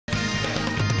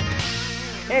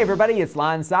Hey everybody, it's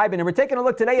Lon.TV, and we're taking a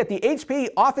look today at the HP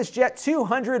OfficeJet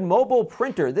 200 mobile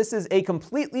printer. This is a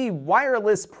completely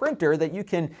wireless printer that you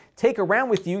can take around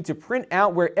with you to print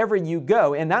out wherever you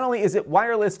go. And not only is it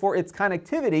wireless for its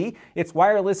connectivity, it's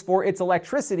wireless for its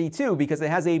electricity too, because it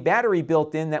has a battery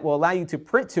built in that will allow you to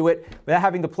print to it without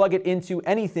having to plug it into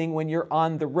anything when you're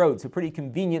on the road. So pretty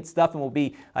convenient stuff, and we'll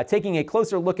be taking a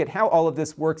closer look at how all of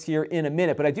this works here in a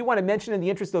minute. But I do want to mention, in the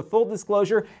interest of full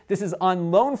disclosure, this is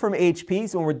on loan from HP,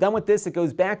 so when we're done with this, it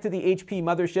goes back to the HP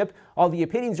mothership. All the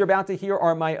opinions you're about to hear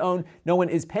are my own. No one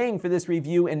is paying for this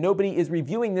review, and nobody is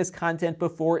reviewing this content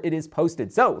before it is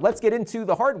posted. So let's get into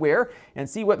the hardware and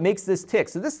see what makes this tick.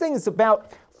 So this thing is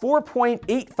about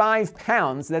 4.85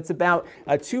 pounds. That's about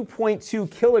 2.2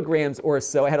 kilograms or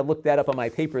so. I had to look that up on my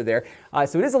paper there.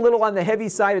 So it is a little on the heavy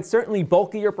side. It's certainly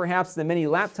bulkier perhaps than many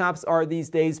laptops are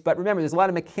these days. But remember, there's a lot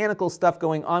of mechanical stuff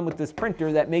going on with this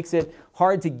printer that makes it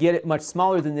hard to get it much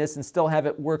smaller than this and still have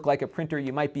it work like a printer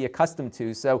you might be accustomed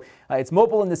to. So it's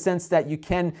mobile in the sense that you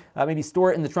can maybe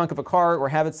store it in the trunk of a car or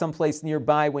have it someplace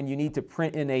nearby when you need to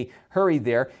print in a hurry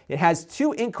there. It has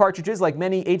two ink cartridges like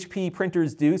many HP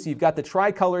printers do. So you've got the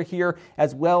tricolor here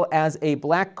as well as a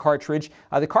black cartridge.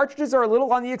 The cartridges are a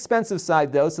little on the expensive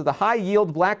side though. So the high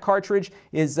yield black cartridge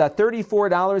is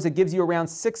 $34. It gives you around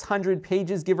 600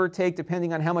 pages, give or take,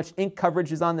 depending on how much ink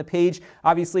coverage is on the page.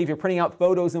 Obviously, if you're printing out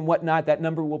photos and whatnot, that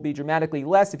number will be dramatically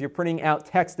less. If you're printing out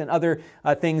text and other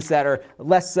things that are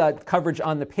less coverage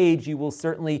on the page, you will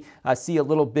certainly see a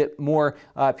little bit more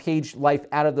page life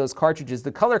out of those cartridges.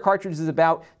 The color cartridge is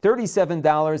about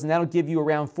 $37, and that'll give you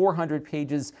around 400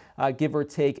 pages, give or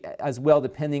take, as well,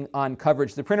 depending on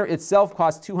coverage. The printer itself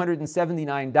costs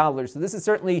 $279, so this is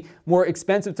certainly more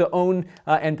expensive to own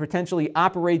and potentially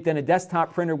operate than a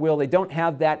desktop printer will. They don't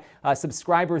have that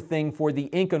subscriber thing for the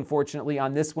ink, unfortunately,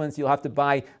 on this one, so you'll have to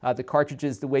buy the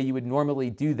cartridges the way you would normally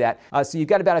do that. So you've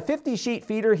got about a 50-sheet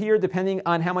feeder here, depending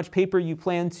on how much paper you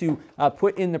plan to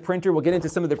put in the printer. We'll get into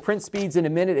some of the print speeds in a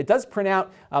minute. It does print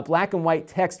out black and white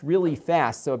text really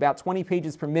fast, so about 20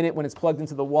 pages per minute when it's plugged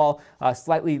into the wall,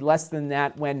 slightly less than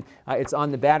that when it's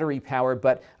on the battery power,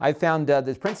 but I found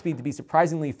the print speed to be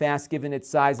surprisingly fast given its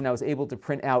size, and I was able to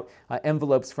print out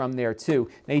envelopes from there too.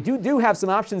 Now you do have some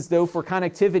options though for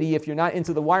connectivity if you're not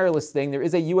into the wireless thing. There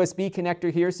is a USB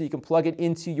connector here, so you can plug it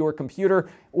into your computer,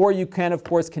 or you can of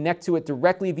course connect to it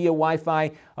directly via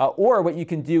Wi-Fi, or what you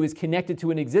can do is connect it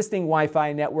to an existing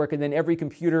Wi-Fi network, and then every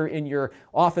computer in your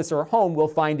office or home will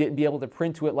find it and be able to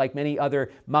print to it like many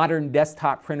other modern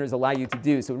desktop printers allow you to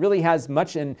do. So it really has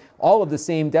much and all of the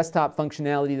same desktop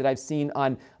functionality that I've seen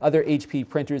on other HP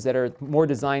printers that are more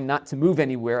designed not to move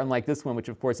anywhere, unlike this one, which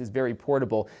of course is very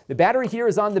portable. The battery here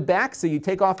is on the back, so you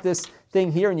take off this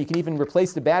thing here and you can even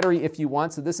replace the battery if you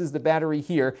want. So this is the battery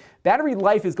here. Battery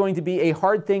life is going to be a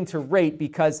hard thing to rate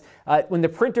because when the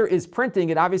printer is printing,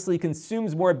 it obviously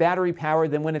consumes more battery power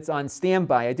than when it's on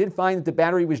standby. I did find that the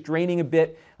battery was draining a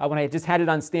bit when I just had it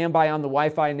on standby on the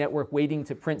Wi-Fi network waiting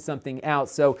to print something out.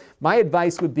 So my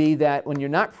advice would be that when you're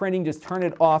not printing, just turn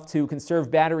it off to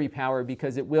conserve battery power,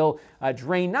 because it will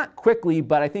drain, not quickly,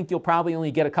 but I think you'll probably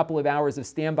only get a couple of hours of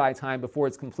standby time before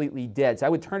it's completely dead. So I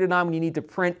would turn it on when you need to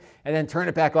print and then turn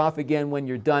it back off again when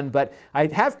you're done. But I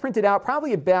have printed out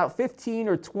probably about 15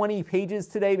 or 20 pages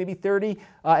today, maybe 30,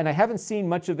 and I haven't seen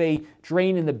much of a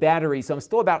drain in the battery. So I'm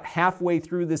still about halfway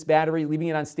through this battery, leaving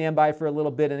it on standby for a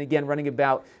little bit, and again running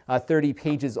about 30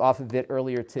 pages off of it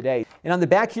earlier today. And on the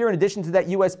back here, in addition to that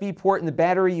USB port and the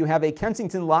battery, you have a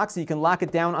Kensington lock, so you can lock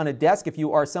it down on a desk. If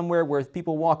you are somewhere where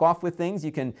people walk off with things,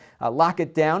 you can lock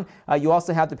it down. You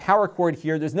also have the power cord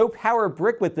here. There's no power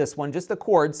brick with this one, just the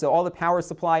cord, so all the power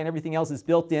supply and everything else is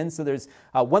built in, so there's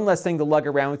one less thing to lug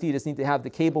around with you. You just need to have the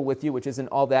cable with you, which isn't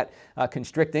all that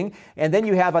constricting. And then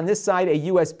you have on this side a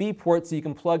USB port, so you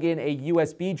can plug in a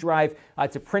USB drive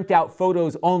to print out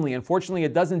photos only. Unfortunately,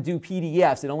 it doesn't do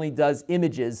PDFs. It only does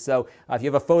images. So if you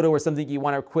have a photo or something you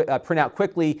want to print out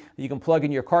quickly, you can plug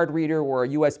in your card reader or a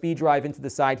USB drive into the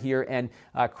side here and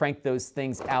crank those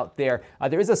things out there.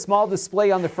 There is a small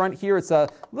display on the front here. It's a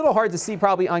little hard to see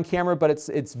probably on camera, but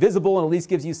it's visible and at least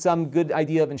gives you some good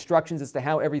idea of instructions as to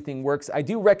how everything works. I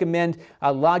do recommend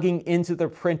logging into the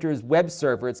printer's web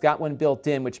server. It's got one built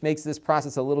in, which makes this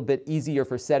process a little bit easier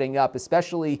for setting up,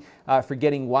 especially for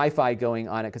getting Wi-Fi going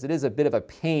on it, because it is a bit of a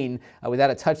pain without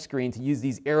a touchscreen to use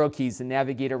these arrow keys to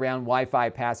navigate around Wi-Fi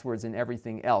passwords and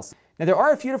everything else. Now, there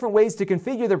are a few different ways to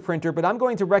configure the printer, but I'm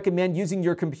going to recommend using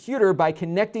your computer by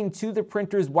connecting to the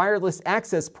printer's wireless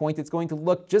access point. It's going to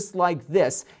look just like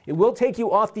this. It will take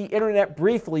you off the internet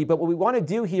briefly, but what we want to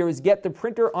do here is get the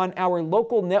printer on our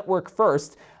local network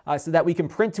first. so that we can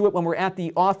print to it when we're at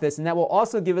the office, and that will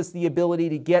also give us the ability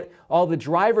to get all the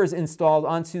drivers installed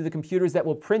onto the computers that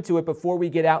will print to it before we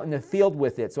get out in the field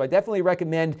with it. So I definitely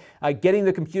recommend getting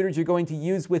the computers you're going to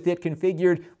use with it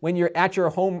configured when you're at your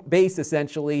home base,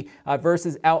 essentially,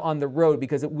 versus out on the road,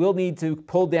 because it will need to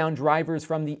pull down drivers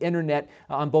from the internet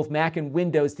on both Mac and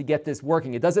Windows to get this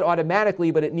working. It does it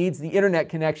automatically, but it needs the internet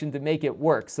connection to make it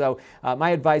work. So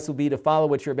my advice will be to follow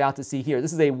what you're about to see here.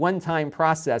 This is a one-time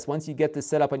process. Once you get this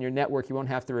set up on your network, you won't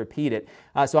have to repeat it.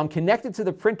 So I'm connected to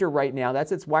the printer right now.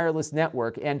 That's its wireless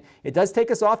network, and it does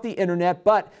take us off the internet,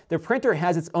 but the printer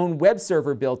has its own web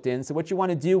server built in. So what you want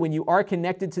to do when you are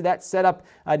connected to that setup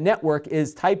network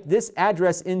is type this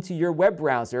address into your web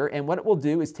browser, and what it will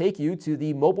do is take you to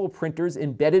the mobile printer's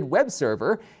embedded web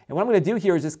server. And what I'm going to do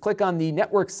here is just click on the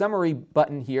network summary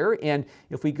button here, and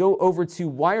if we go over to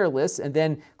wireless and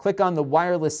then click on the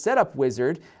wireless setup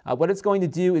wizard, what it's going to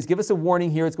do is give us a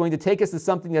warning here. It's going to take us to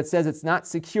something that says it's not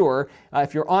secure.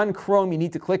 If you're on Chrome, you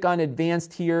need to click on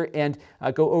advanced here and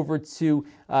go over to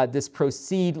this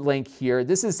proceed link here.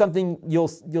 This is something you'll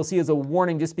see as a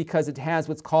warning just because it has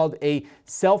what's called a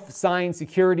self-signed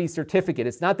security certificate.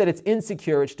 It's not that it's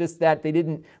insecure, it's just that they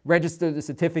didn't register the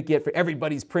certificate for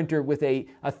everybody's printer with a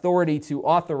authority to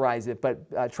authorize it.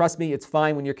 But trust me, it's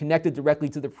fine. When you're connected directly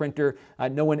to the printer,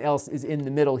 no one else is in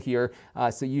the middle here,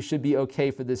 so you should be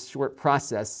okay for this short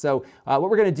process. So what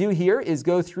we're going to do here is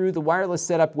go through the wireless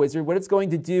setup wizard. What it's going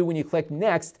to do when you click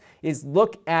next is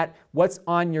look at what's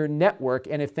on your network,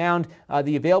 and it found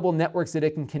the available networks that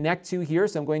it can connect to here.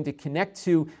 So I'm going to connect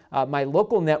to my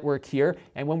local network here,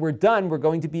 and when we're done, we're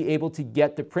going to be able to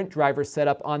get the print driver set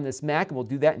up on this Mac, and we'll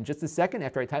do that in just a second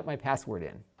after I type my password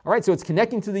in. All right, so it's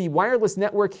connecting to the wireless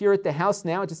network here at the house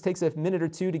now. It just takes a minute or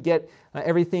two to get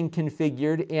everything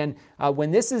configured. And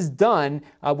when this is done,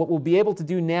 what we'll be able to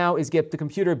do now is get the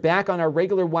computer back on our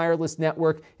regular wireless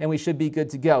network, and we should be good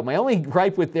to go. My only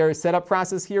gripe with their setup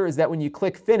process here is that when you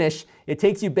click finish, it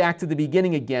takes you back to the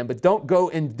beginning again. But don't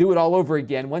go and do it all over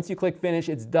again. Once you click finish,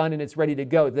 it's done and it's ready to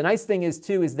go. The nice thing is,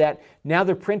 too, is that now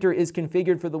the printer is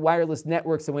configured for the wireless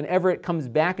network, so whenever it comes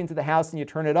back into the house and you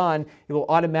turn it on, it will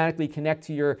automatically connect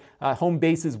to your home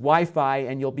base's Wi-Fi,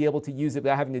 and you'll be able to use it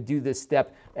without having to do this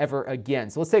step ever again.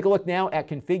 So let's take a look now at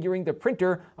configuring the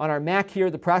printer on our Mac here.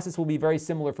 The process will be very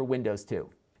similar for Windows too.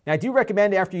 Now, I do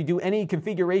recommend after you do any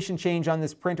configuration change on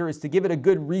this printer is to give it a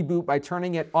good reboot by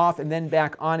turning it off and then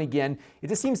back on again. It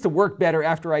just seems to work better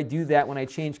after I do that when I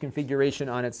change configuration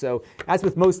on it. So as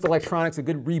with most electronics, a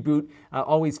good reboot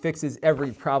always fixes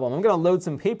every problem. I'm going to load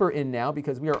some paper in now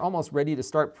because we are almost ready to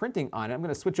start printing on it. I'm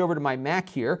going to switch over to my Mac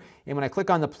here, and when I click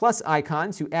on the plus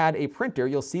icon to add a printer,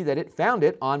 you'll see that it found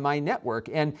it on my network.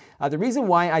 And the reason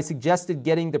why I suggested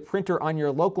getting the printer on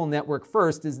your local network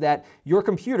first is that your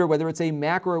computer, whether it's a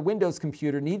Mac or a Windows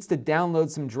computer, needs to download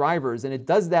some drivers, and it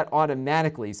does that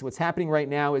automatically. So what's happening right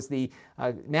now is the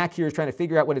Mac here is trying to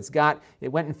figure out what it's got. It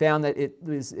went and found that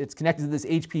it's connected to this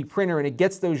HP printer, and it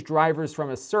gets those drivers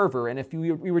from a server. And if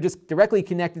we were just directly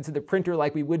connected to the printer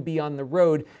like we would be on the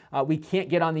road, we can't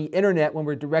get on the internet when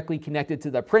we're directly connected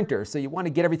to the printer. So you want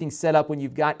to get everything set up when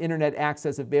you've got internet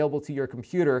access available to your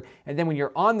computer, and then when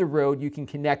you're on the road, you can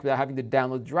connect without having to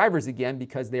download drivers again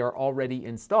because they are already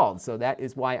installed. So that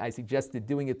is why I suggested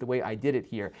doing it the way I did it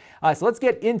here. So let's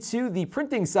get into the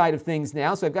printing side of things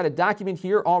now. So I've got a document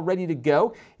here all ready to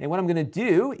go. And what I'm going to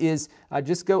do is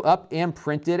just go up and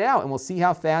print it out, and we'll see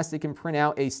how fast it can print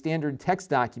out a standard text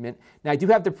document. Now, I do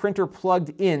have the printer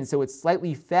plugged in, so it's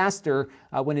slightly faster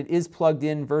when it is plugged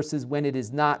in versus when it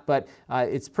is not, but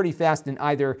it's pretty fast in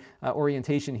either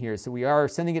orientation here. So we are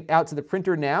sending it out to the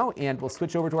printer now, and we'll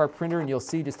switch over to our printer, and you'll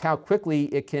see just how quickly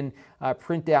it can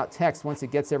print out text once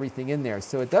it gets everything in there.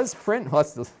 So it does print. Well,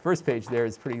 that's the first page there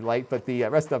is pretty light, but the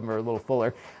rest of them are a little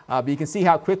fuller. But you can see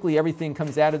how quickly everything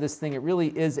comes out of this thing. It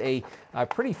really is a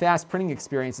pretty fast printing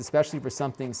experience, especially for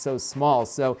something so small.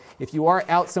 So if you are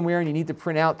out somewhere and you need to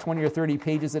print out 20 or 30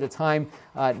 pages at a time,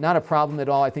 not a problem at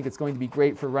all. I think it's going to be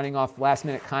great for running off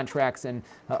last-minute contracts and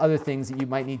other things that you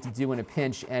might need to do in a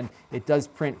pinch. And it does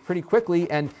print pretty quickly,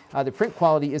 and the print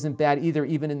quality isn't bad either,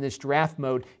 even in this draft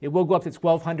mode. It will go up to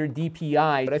 1200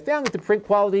 DPI, but I found that the print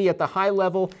quality at the high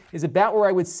level is about where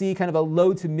I would see kind of a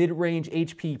low to mid-range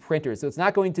HP printer. So it's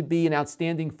not going to be an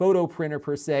outstanding photo printer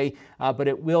per se, but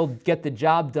it will get the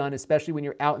job done, especially when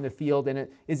you're out in the field, and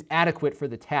it is adequate for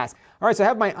the task. All right, so I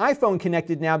have my iPhone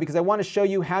connected now because I want to show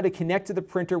you how to connect to the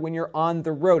printer when you're on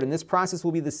the road. And this process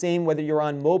will be the same whether you're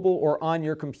on mobile or on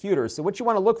your computer. So what you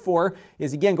want to look for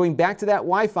is, again, going back to that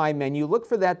Wi-Fi menu, look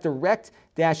for that direct-E0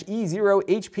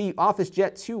 HP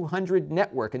OfficeJet 200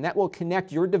 network, and that will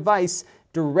connect your device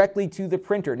directly to the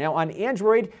printer. Now on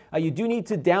Android, you do need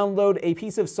to download a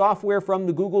piece of software from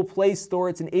the Google Play Store.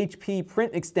 It's an HP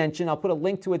print extension. I'll put a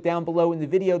link to it down below in the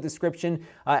video description.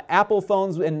 Apple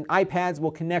phones and iPads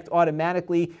will connect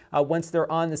automatically once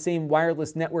they're on the same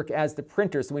wireless network as the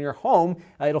printer. So when you're home,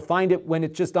 it'll find it when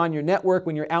it's just on your network.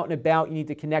 When you're out and about, you need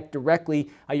to connect directly.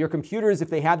 Your computers, if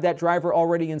they have that driver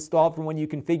already installed from when you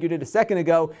configured it a second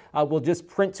ago, will just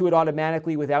print to it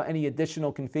automatically without any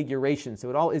additional configuration. So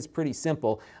it all is pretty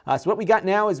simple. So what we got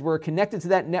now is we're connected to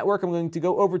that network. I'm going to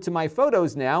go over to my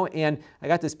photos now, and I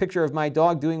got this picture of my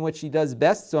dog doing what she does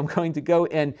best. So I'm going to go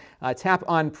and tap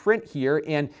on print here,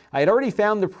 and I had already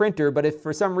found the printer, but if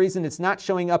for some reason it's not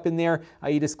showing up in there,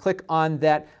 you just click on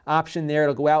that option there.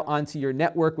 It'll go out onto your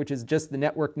network, which is just the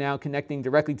network now connecting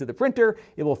directly to the printer.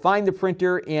 It will find the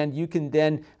printer, and you can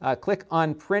then click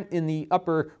on print in the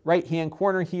upper right-hand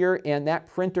corner here, and that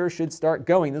printer should start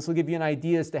going. This will give you an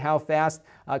idea as to how fast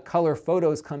color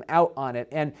photos come out on it.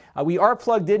 And we are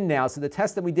plugged in now, so the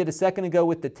test that we did a second ago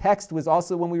with the text was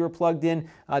also when we were plugged in.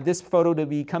 This photo to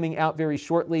be coming out very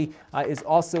shortly is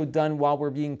also done while we're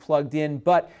being plugged in,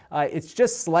 but it's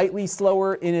just slightly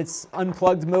slower in its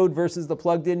unplugged mode versus the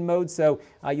plugged in mode, so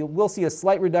you will see a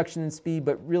slight reduction in speed,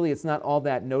 but really it's not all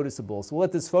that noticeable. So we'll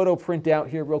let this photo print out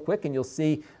here real quick, and you'll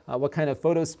see what kind of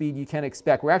photo speed you can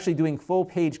expect. We're actually doing full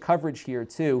page coverage here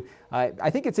too. I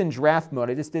think it's in draft mode.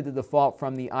 I just did the default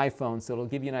from the iPhone, so it'll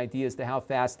give you an idea as to how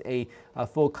fast a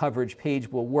full coverage page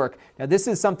will work. Now this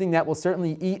is something that will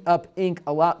certainly eat up ink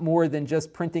a lot more than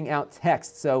just printing out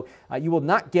text. So you will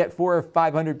not get 400 or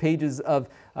 500 pages of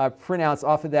printouts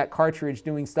off of that cartridge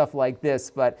doing stuff like this,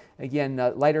 but again,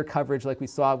 lighter coverage like we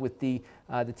saw with the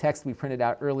text we printed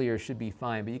out earlier should be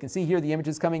fine. But you can see here the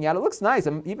images coming out. It looks nice.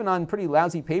 Even on pretty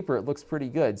lousy paper, it looks pretty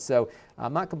good. So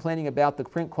I'm not complaining about the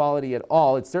print quality at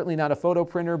all. It's certainly not a photo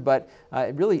printer, but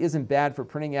it really isn't bad for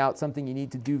printing out something you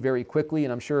need to do very quickly.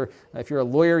 And I'm sure if you're a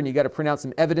lawyer and you got to print out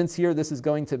some evidence here, this is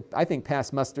going to, I think,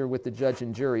 pass muster with the judge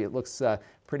and jury. It looks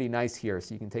pretty nice here,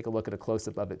 so you can take a look at a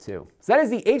close-up of it too. So that is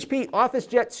the HP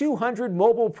OfficeJet 200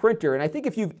 mobile printer, and I think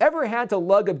if you've ever had to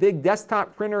lug a big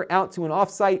desktop printer out to an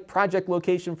off-site project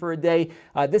location for a day,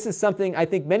 this is something I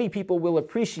think many people will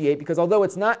appreciate, because although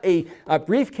it's not a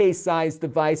briefcase-sized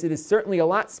device, it is certainly a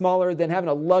lot smaller than having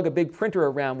to lug a big printer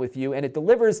around with you, and it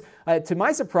delivers, to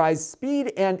my surprise,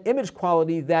 speed and image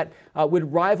quality that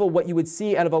would rival what you would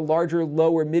see out of a larger,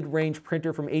 low or mid-range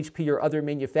printer from HP or other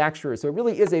manufacturers. So it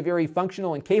really is a very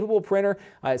functional and capable printer,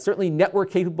 certainly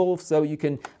network capable, so you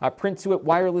can print to it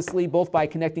wirelessly, both by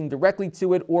connecting directly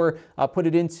to it or put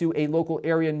it into a local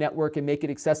area network and make it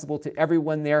accessible to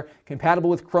everyone there. Compatible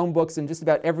with Chromebooks, and just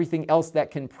about everything else that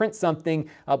can print something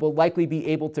will likely be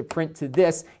able to print to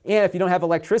this. And if you don't have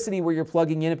electricity where you're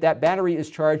plugging in, if that battery is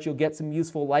charged, you'll get some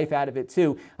useful life out of it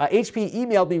too. HP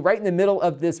emailed me right in the middle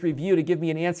of this review to give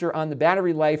me an answer on the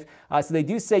battery life. So they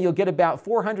do say you'll get about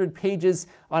 400 pages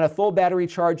on a full battery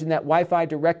charge in that Wi-Fi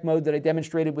direct mode that I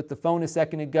demonstrated with the phone a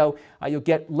second ago. You'll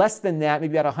get less than that,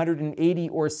 maybe about 180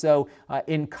 or so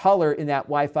in color in that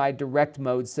Wi-Fi direct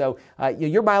mode. So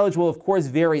your mileage will of course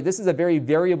vary. This is a very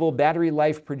variable battery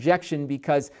life projection,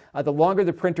 because the longer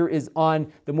the printer is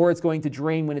on, the more it's going to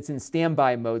drain when it's in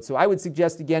standby mode. So I would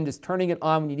suggest, again, just turning it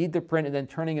on when you need the print and then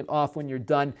turning it off when you're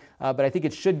done. But I think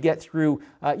it should get through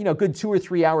a good 2 or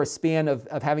 3 hour span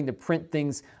of having to print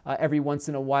things every once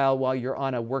in a while you're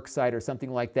on a work site or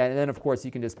something like that. And then of course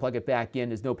you can just plug it back in.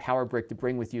 There's no power brick to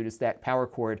bring with you, just that power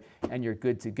cord, and you're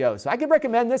good to go. So I could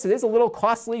recommend this. It is a little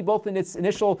costly, both in its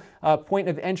initial point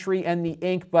of entry and the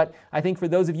ink, but I think for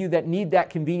those of you that need that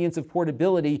convenience of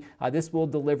portability, this will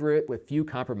deliver it with few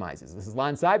compromises. This is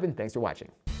Lon.TV. Thanks for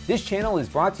watching. This channel is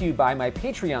brought to you by my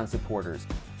Patreon supporters.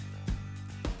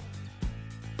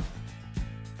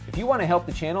 If you want to help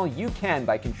the channel, you can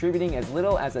by contributing as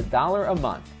little as $1 a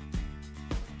month.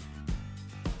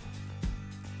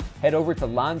 Head over to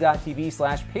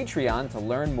Lon.TV/Patreon to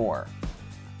learn more.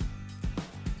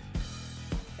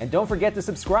 And don't forget to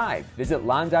subscribe. Visit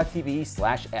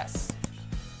Lon.TV/S.